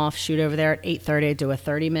 drop him off, shoot over there at 8:30, do a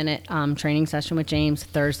 30-minute training session with James.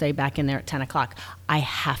 Thursday, back in there at 10 o'clock. I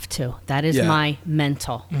have to. That is my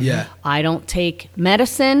mental. Yeah. I don't take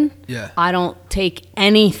medicine. Yeah. I don't take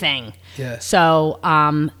anything. Yeah. So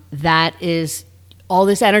that is all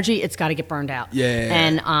this energy. It's got to get burned out. Yeah.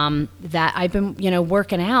 And that I've been,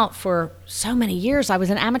 working out for so many years. I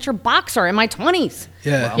was an amateur boxer in my 20s.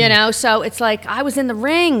 Yeah. So it's like I was in the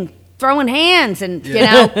ring throwing hands and,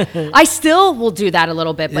 I still will do that a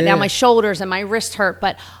little bit, but now my shoulders and my wrist hurt.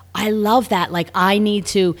 But I love that. Like, I need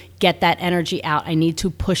to get that energy out. I need to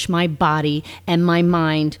push my body and my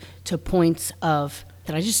mind to points of,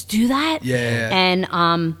 did I just do that? Yeah.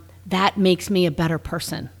 And that makes me a better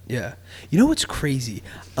person. Yeah. You know what's crazy?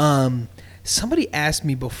 Somebody asked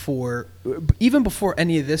me before, even before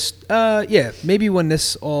any of this, maybe when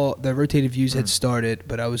the Rotated Views had started,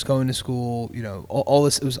 but I was going to school, all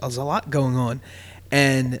this, it was a lot going on.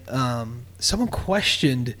 And someone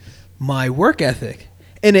questioned my work ethic.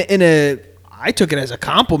 I took it as a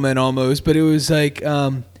compliment almost, but it was like,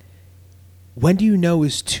 when do you know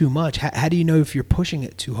is too much? How do you know if you're pushing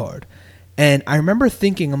it too hard? And I remember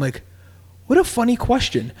thinking, I'm like, what a funny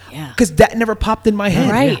question. Yeah. Because that never popped in my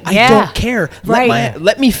head. Right. I don't care. Right.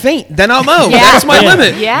 Let me faint. Then I'll know. That's my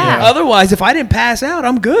limit. Yeah. Otherwise, if I didn't pass out,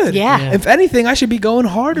 I'm good. Yeah. If anything, I should be going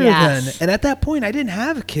harder Yes. then. And at that point, I didn't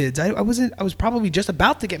have kids. I was probably just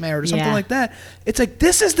about to get married or something like that. It's like,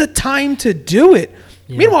 this is the time to do it.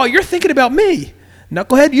 Yeah. Meanwhile, you're thinking about me.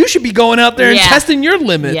 Knucklehead, you should be going out there and testing your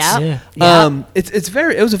limits. Yeah.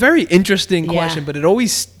 It was a very interesting question, but it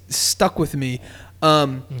always stuck with me.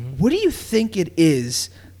 What do you think it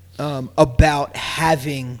is about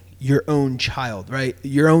having your own child, right?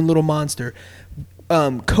 Your own little monster.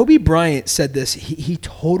 Kobe Bryant said this. He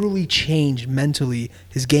totally changed mentally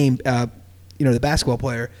his game. The basketball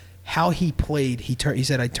player, how he played. He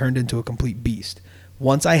said, I turned into a complete beast.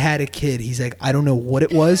 Once I had a kid, he's like, I don't know what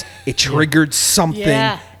it was. It triggered something.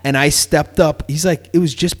 Yeah. And I stepped up. He's like, it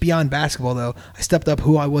was just beyond basketball, though. I stepped up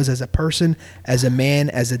who I was as a person, as a man,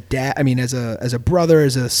 as a dad. I mean, as a brother,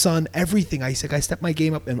 as a son, everything. I stepped my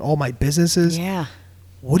game up in all my businesses. Yeah.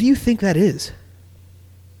 What do you think that is?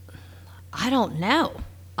 I don't know.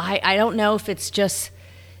 I don't know if it's just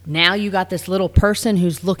now you got this little person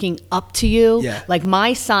who's looking up to you. Yeah. Like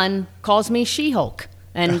my son calls me She-Hulk.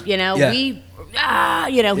 And, he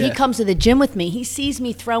comes to the gym with me. He sees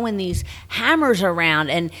me throwing these hammers around,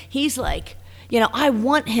 and he's like, I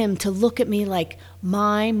want him to look at me like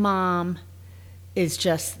my mom is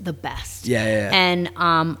just the best. Yeah. And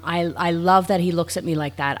I love that he looks at me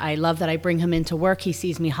like that. I love that I bring him into work. He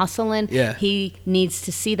sees me hustling. Yeah. He needs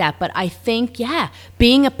to see that. But I think,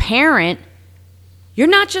 being a parent, you're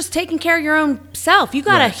not just taking care of your own self. You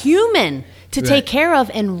got a human to take care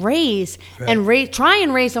of and raise and try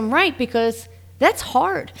and raise them right, because that's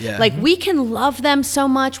hard. Yeah. Like, we can love them so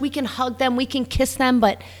much, we can hug them, we can kiss them,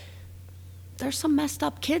 but there's some messed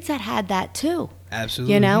up kids that had that too.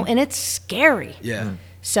 Absolutely. And it's scary. Yeah.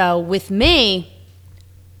 So with me,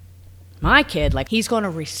 my kid, like, he's going to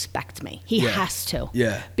respect me. He has to.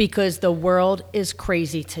 Yeah. Because the world is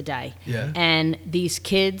crazy today. Yeah. And these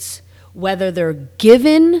kids, whether they're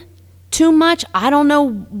given too much, I don't know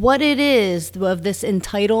what it is of this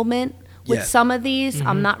entitlement with some of these. Mm-hmm.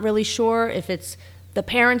 I'm not really sure if it's the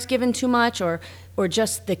parents giving too much or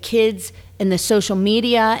just the kids and the social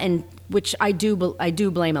media, and which I do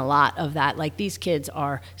blame a lot of that. Like, these kids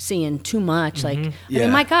are seeing too much. Mm-hmm. Like, I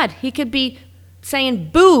mean, my God, he could be saying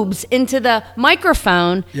boobs into the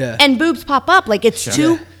microphone and boobs pop up. Like, it's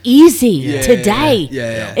too easy today.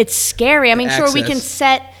 Yeah. It's scary. I mean, sure, we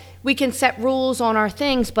can set rules on our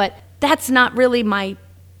things, but that's not really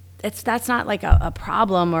that's not like a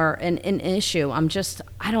problem or an issue.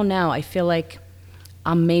 I don't know. I feel like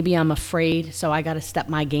I'm afraid, so I got to step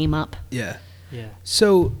my game up. Yeah.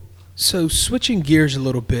 So So switching gears a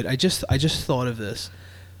little bit, I just thought of this.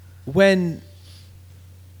 When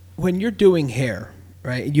you're doing hair,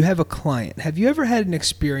 right, and you have a client, have you ever had an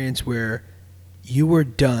experience where you were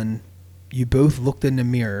done, you both looked in the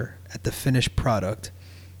mirror at the finished product,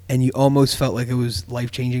 and you almost felt like it was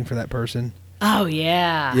life-changing for that person? Oh,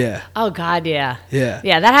 yeah. Yeah. Oh, God, yeah. Yeah.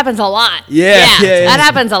 Yeah, that happens a lot. Yeah. That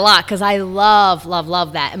happens a lot because I love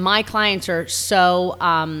that. And my clients are so,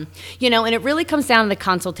 and it really comes down to the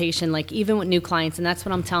consultation, like even with new clients. And that's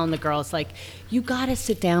what I'm telling the girls. Like, you got to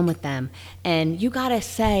sit down with them and you got to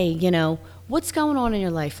say, what's going on in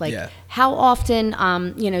your life? Like, how often,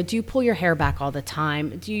 do you pull your hair back all the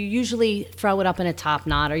time? Do you usually throw it up in a top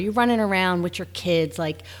knot? Are you running around with your kids?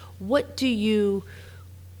 Like,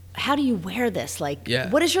 how do you wear this? Like,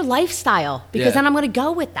 what is your lifestyle? Because then I'm going to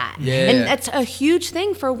go with that. And that's a huge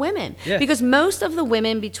thing for women. Because most of the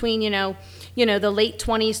women between, the late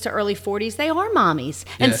 20s to early 40s, they are mommies.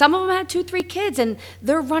 And some of them had 2-3 kids and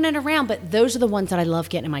they're running around. But those are the ones that I love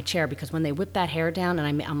getting in my chair because when they whip that hair down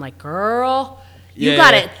and I'm like, girl, you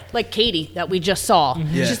got it. Like Katie that we just saw.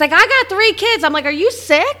 She's like, I got 3 kids. I'm like, are you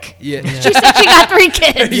sick? She said she got 3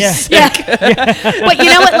 kids. But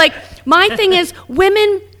you know what? Like, my thing is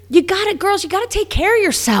women, girls, you got to take care of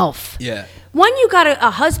yourself. One, you got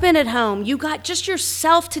a husband at home. You got just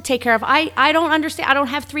yourself to take care of. I don't understand. I don't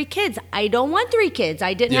have 3 kids. I don't want 3 kids.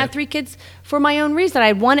 I didn't have 3 kids for my own reason. I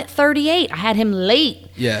had one at 38. I had him late.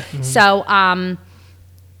 So, I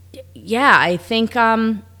think,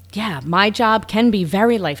 my job can be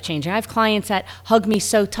very life-changing. I have clients that hug me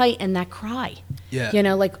so tight and that cry.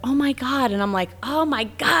 Like, oh my God. And I'm like, oh my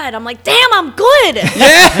God. I'm like, damn, I'm good.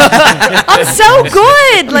 I'm so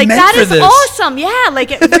good. Like, that is awesome. Yeah.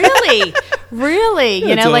 Like, it really,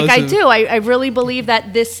 like awesome. I do. I really believe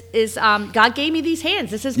that this is, God gave me these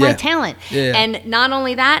hands. This is my talent. And not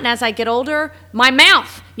only that, and as I get older, my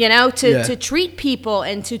mouth, to treat people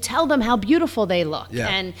and to tell them how beautiful they look.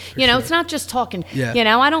 And, it's not just talking,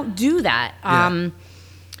 I don't do that.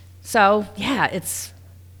 So yeah, it's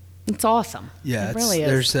awesome. Yeah, it really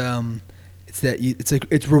is. There's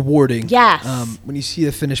it's rewarding. Yes. When you see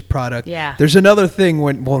the finished product. Yeah. There's another thing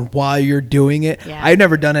while you're doing it. Yeah. I've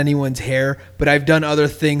never done anyone's hair, but I've done other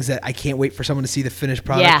things that I can't wait for someone to see the finished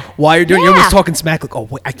product. Yeah. While you're doing, you're almost talking smack like, oh,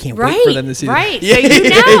 wait, I can't wait for them to see. Right.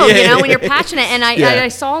 That. So when you're passionate, and I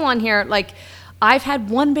saw on here like. I've had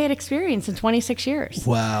one bad experience in 26 years.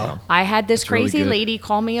 Wow. I had this crazy lady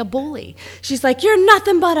call me a bully. She's like, you're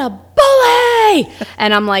nothing but a bully.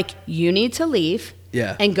 And I'm like, you need to leave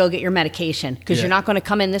and go get your medication because you're not going to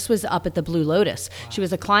come in. This was up at the Blue Lotus. Wow. She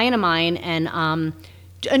was a client of mine and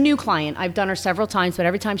a new client. I've done her several times, but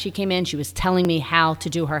every time she came in, she was telling me how to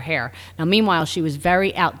do her hair. Now, meanwhile, she was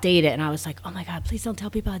very outdated, and I was like, oh my God, please don't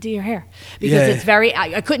tell people how to do your hair. Because it's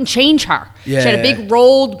I couldn't change her. She had a big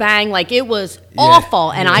rolled bang, like it was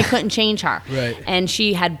awful, and I couldn't change her. Right. And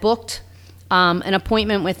she had booked an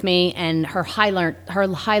appointment with me, and her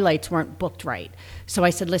highlights weren't booked right. So I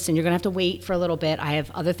said, listen, you're going to have to wait for a little bit. I have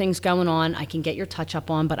other things going on. I can get your touch-up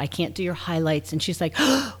on, but I can't do your highlights. And she's like,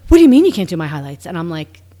 what do you mean you can't do my highlights? And I'm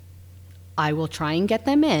like, I will try and get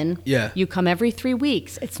them in. Yeah. You come every 3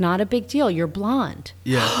 weeks. It's not a big deal. You're blonde.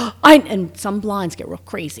 Yeah. And some blondes get real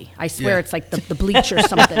crazy. I swear it's like the bleach or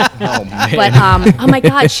something. Oh, man. But, oh, my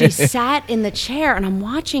God, she sat in the chair, and I'm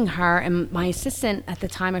watching her, and my assistant at the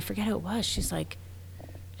time, I forget who it was, she's like,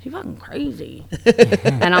 she's fucking crazy.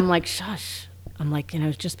 And I'm like, shush. I'm like,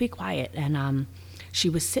 just be quiet. And she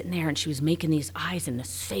was sitting there and she was making these eyes in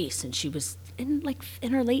this face, and she was in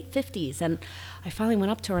her late 50s. And I finally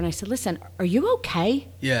went up to her and I said, listen, are you okay?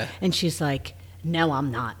 Yeah. And she's like, no, I'm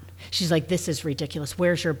not. She's like, this is ridiculous.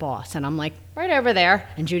 Where's your boss? And I'm like, right over there.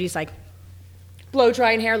 And Judy's like, blow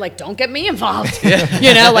drying hair, like, don't get me involved.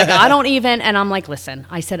 Like, I don't even. And I'm like, listen,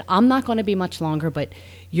 I said, I'm not going to be much longer, but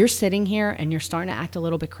you're sitting here and you're starting to act a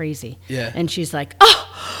little bit crazy. Yeah. And she's like,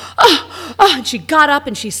 and she got up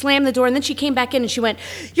and she slammed the door, and then she came back in and she went,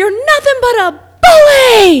 you're nothing but a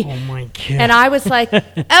bully. Oh my God. And I was like,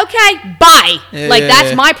 okay, bye.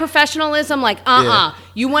 That's my professionalism. Like,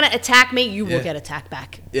 you want to attack me, you will get attacked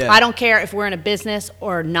back. I don't care if we're in a business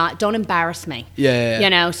or not. Don't embarrass me.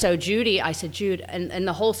 So Judy, I said, Jude, and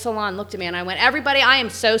the whole salon looked at me and I went, everybody, I am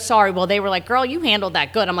so sorry. Well, they were like, girl, you handled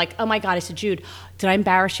that good. I'm like, oh my God. I said, Jude, did I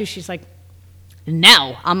embarrass you? She's like,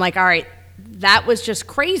 no. I'm like, all right. That was just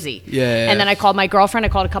crazy. And then I called my girlfriend. I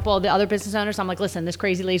called a couple of the other business owners. I'm like, listen, this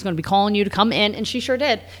crazy lady's going to be calling you to come in. And she sure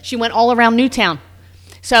did. She went all around Newtown.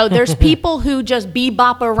 So there's people who just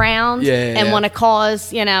bebop around and want to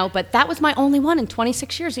cause, but that was my only one in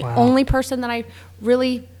 26 years. The only person that I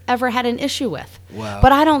really ever had an issue with. Wow.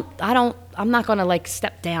 But I'm not going to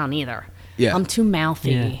step down either. I'm too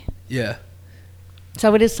mouthy. Yeah.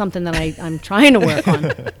 So it is something that I'm trying to work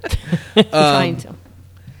on. Trying to.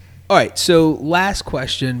 All right. So last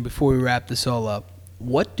question before we wrap this all up.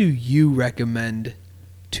 What do you recommend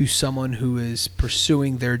to someone who is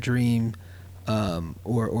pursuing their dream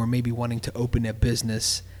or maybe wanting to open a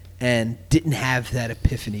business and didn't have that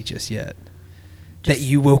epiphany just yet? That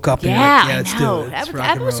you woke up and you're like, yeah, let's do it.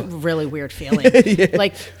 That was a really weird feeling. Yeah.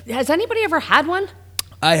 Like, has anybody ever had one?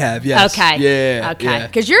 I have, yes. Okay. Yeah. Okay.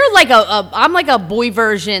 Because you're like I'm like a boy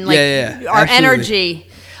version. Like our absolutely.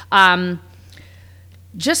 energy.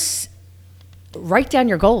 Just write down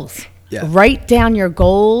your goals. Yeah. Write down your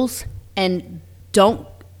goals and don't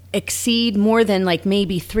exceed more than like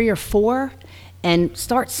maybe 3 or 4. And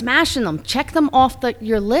start smashing them. Check them off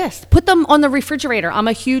your list. Put them on the refrigerator. I'm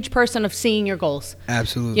a huge person of seeing your goals.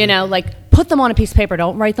 Absolutely. Like put them on a piece of paper.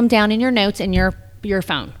 Don't write them down in your notes in your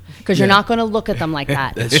phone because you're not going to look at them like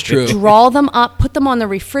that. That's true. Draw them up. Put them on the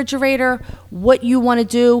refrigerator. What you want to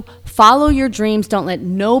do. Follow your dreams. Don't let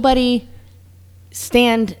nobody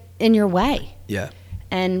stand in your way. Yeah.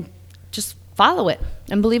 And just follow it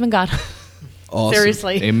and believe in God. Awesome.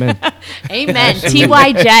 Seriously. Amen. Amen.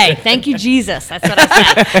 TYJ. Thank you, Jesus. That's what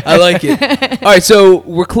I said. I like it. All right, so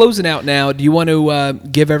we're closing out now. Do you want to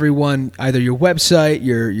give everyone either your website,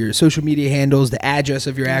 your social media handles, the address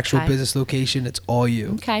of your actual business location? It's all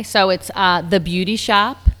you. Okay, so it's The Beauty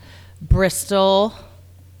Shop, Bristol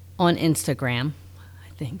on Instagram.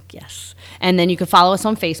 I think, yes. And then you can follow us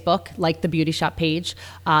on Facebook, like the Beauty Shop page.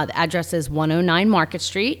 The address is 109 Market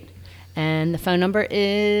Street. And the phone number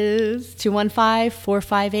is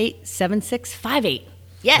 215-458-7658.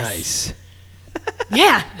 Yes. Nice.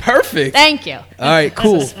 Yeah. Perfect. Thank you. All right,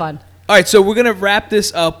 cool. This is fun. All right, so we're going to wrap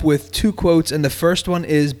this up with 2 quotes, and the first one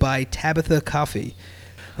is by Tabitha Coffey.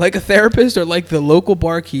 Like a therapist or like the local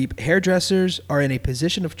barkeep, hairdressers are in a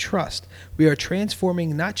position of trust. We are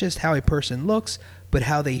transforming not just how a person looks, but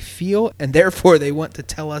how they feel, and therefore they want to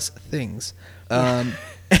tell us things.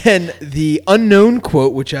 And the unknown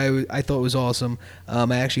quote, which I thought was awesome,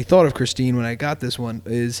 I actually thought of Christine when I got this one,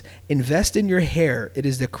 is invest in your hair. It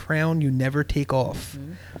is the crown you never take off.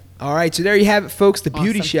 Mm-hmm. All right, so there you have it, folks, The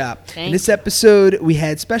Beauty Shop. In this episode, we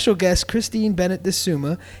had special guest Christine Bennett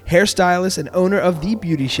DeSuma, hairstylist and owner of The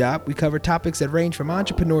Beauty Shop. We covered topics that range from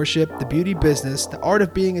entrepreneurship, the beauty business, the art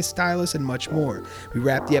of being a stylist, and much more. We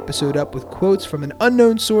wrapped the episode up with quotes from an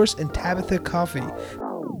unknown source and Tabitha Coffey.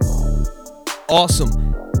 Awesome.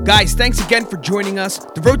 Guys, thanks again for joining us.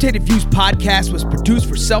 The Rotated Views podcast was produced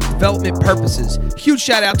for self-development purposes. Huge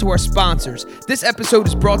shout out to our sponsors. This episode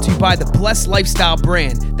is brought to you by the Blessed Lifestyle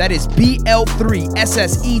brand. That is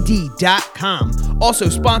BL3SSED.com. Also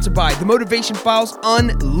sponsored by The Motivation Files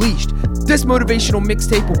Unleashed. This motivational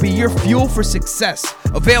mixtape will be your fuel for success.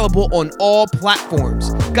 Available on all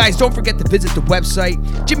platforms. Guys, don't forget to visit the website,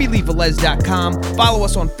 JimmyLeeVelez.com. Follow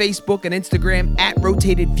us on Facebook and Instagram at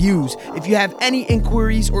Rotated Views. If you have any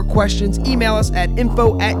inquiries or questions, email us at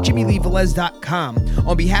info@JimmyLeeVelez.com.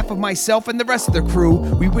 On behalf of myself and the rest of the crew,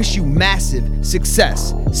 we wish you massive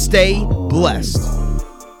success. Stay blessed.